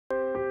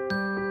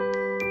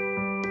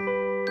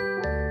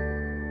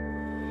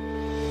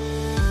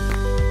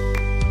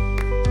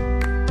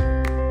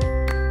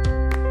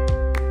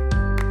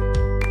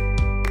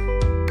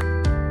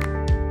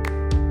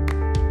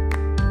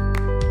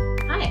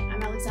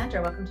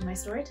Alexandra. Welcome to my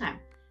story time.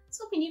 I was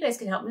hoping you guys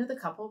could help me with a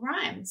couple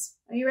rhymes.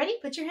 Are you ready?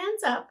 Put your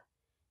hands up.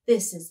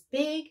 This is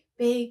big,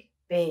 big,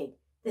 big.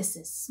 This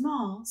is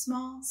small,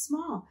 small,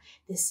 small.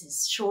 This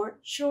is short,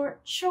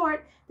 short,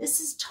 short. This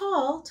is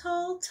tall,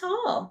 tall,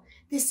 tall.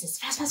 This is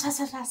fast, fast, fast,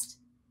 fast, fast.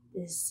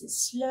 This is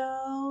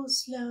slow,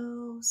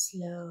 slow,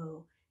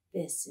 slow.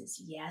 This is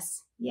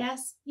yes,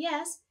 yes,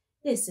 yes.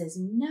 This is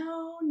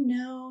no,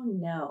 no,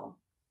 no.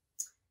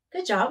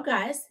 Good job,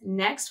 guys.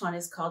 Next one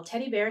is called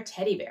Teddy Bear,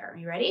 Teddy Bear. Are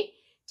you ready?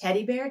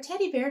 Teddy Bear,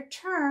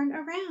 turn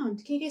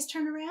around. Can you guys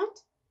turn around?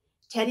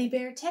 Teddy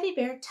Bear,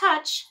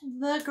 touch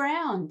the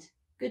ground.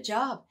 Good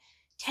job.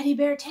 Teddy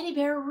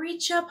Bear,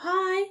 reach up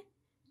high.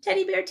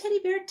 Teddy Bear,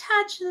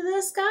 touch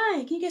the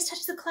sky. Can you guys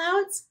touch the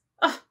clouds?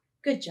 Oh,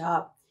 good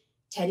job.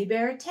 Teddy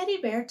Bear,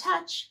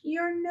 touch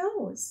your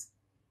nose.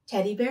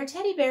 Teddy Bear,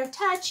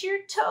 touch your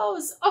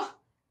toes. Oh,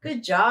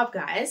 good job,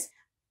 guys.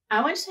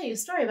 I want to tell you a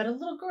story about a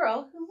little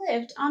girl who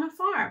lived on a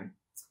farm.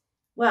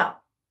 Well,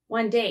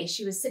 one day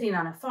she was sitting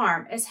on a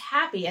farm as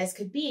happy as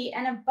could be,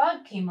 and a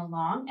bug came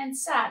along and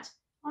sat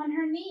on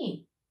her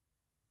knee.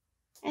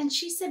 And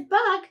she said,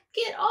 "Bug,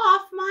 get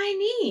off my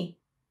knee."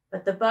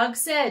 But the bug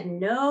said,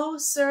 "No,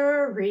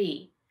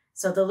 sirree."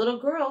 So the little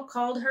girl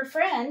called her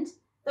friend,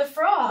 the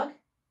frog,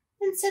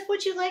 and said,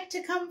 "Would you like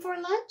to come for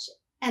lunch?"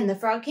 And the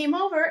frog came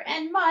over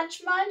and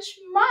munch, munch,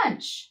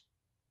 munch.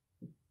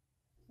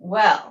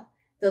 Well,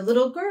 the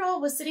little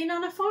girl was sitting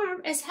on a farm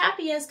as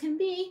happy as can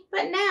be,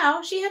 but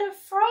now she had a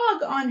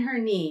frog on her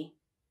knee.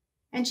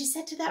 And she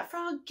said to that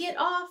frog, "Get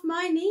off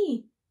my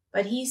knee."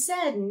 But he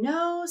said,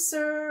 "No,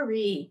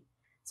 sirree."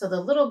 So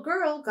the little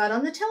girl got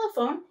on the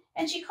telephone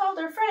and she called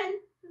her friend,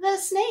 the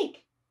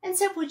snake, and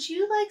said, "Would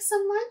you like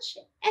some lunch?"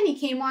 And he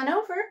came on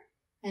over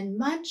and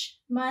munch,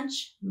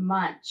 munch,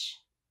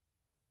 munch.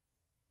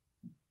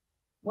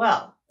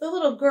 Well, the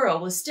little girl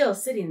was still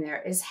sitting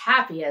there as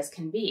happy as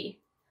can be.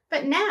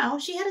 But now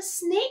she had a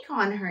snake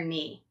on her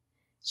knee.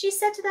 She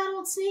said to that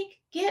old snake,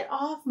 "Get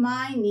off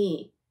my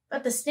knee."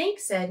 But the snake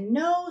said,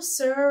 "No,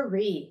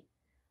 sirree."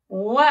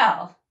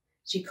 Well,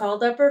 she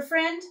called up her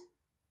friend,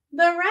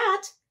 the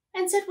rat,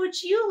 and said,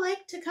 "Would you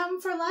like to come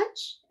for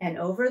lunch?" And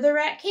over the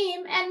rat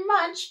came and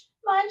munch,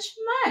 munch,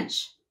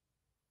 munch.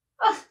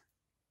 Oh,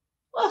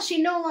 well,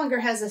 she no longer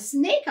has a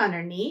snake on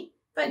her knee,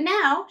 but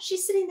now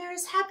she's sitting there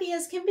as happy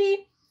as can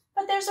be,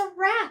 but there's a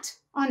rat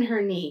on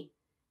her knee.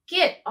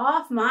 "Get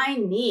off my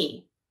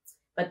knee."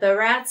 But the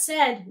rat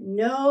said,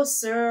 "No,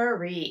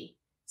 sirree."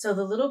 So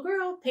the little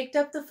girl picked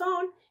up the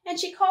phone and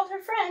she called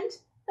her friend,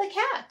 the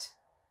cat,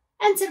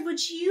 and said,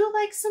 "Would you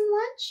like some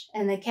lunch?"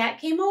 And the cat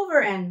came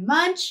over and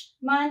munch,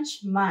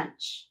 munch,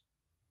 munch.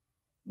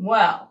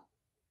 Well,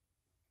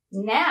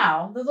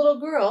 now the little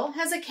girl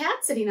has a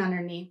cat sitting on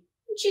her knee,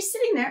 and she's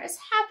sitting there as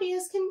happy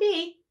as can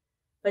be,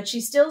 but she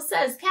still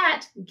says,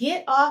 "Cat,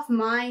 get off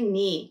my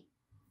knee."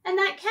 And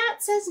that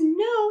cat says,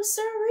 "No,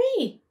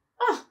 sirree."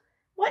 Oh,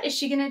 what is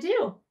she going to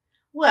do?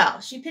 Well,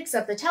 she picks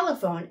up the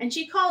telephone and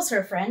she calls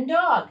her friend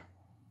dog.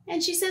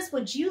 And she says,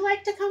 "Would you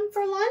like to come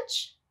for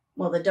lunch?"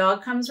 Well, the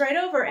dog comes right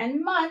over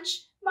and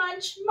munch,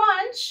 munch,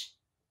 munch.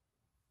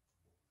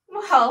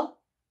 Well,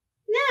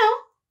 now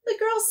the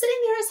girl's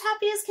sitting there as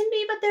happy as can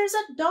be, but there's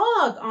a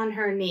dog on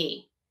her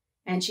knee.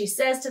 And she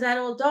says to that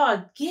old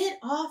dog, "Get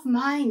off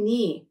my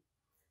knee."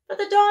 But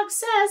the dog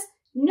says,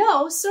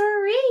 "No,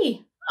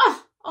 sirree."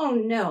 Oh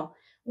no.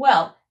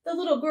 Well, the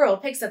little girl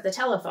picks up the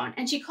telephone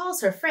and she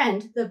calls her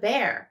friend, the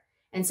bear,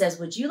 and says,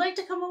 "Would you like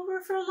to come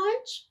over for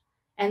lunch?"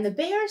 And the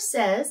bear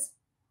says,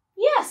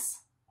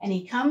 "Yes." And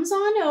he comes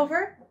on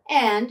over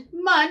and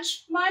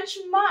munch, munch,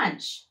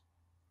 munch.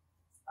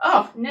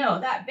 Oh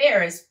no, that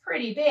bear is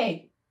pretty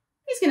big.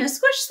 He's going to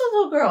squish the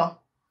little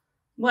girl.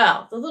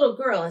 Well, the little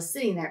girl is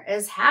sitting there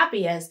as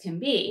happy as can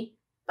be,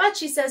 but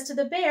she says to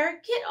the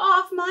bear, "Get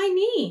off my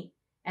knee."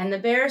 And the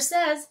bear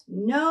says,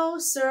 "No,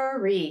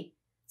 sirree."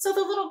 So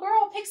the little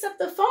girl picks up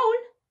the phone.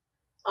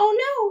 "Oh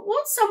no,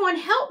 won't someone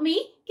help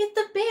me get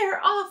the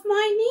bear off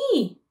my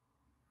knee?"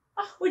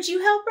 Oh, would you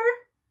help her?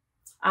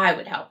 I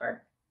would help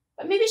her.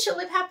 But maybe she'll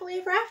live happily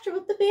ever after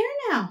with the bear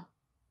now.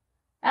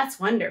 That's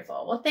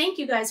wonderful. Well, thank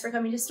you guys for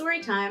coming to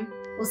Storytime.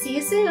 We'll see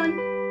you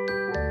soon.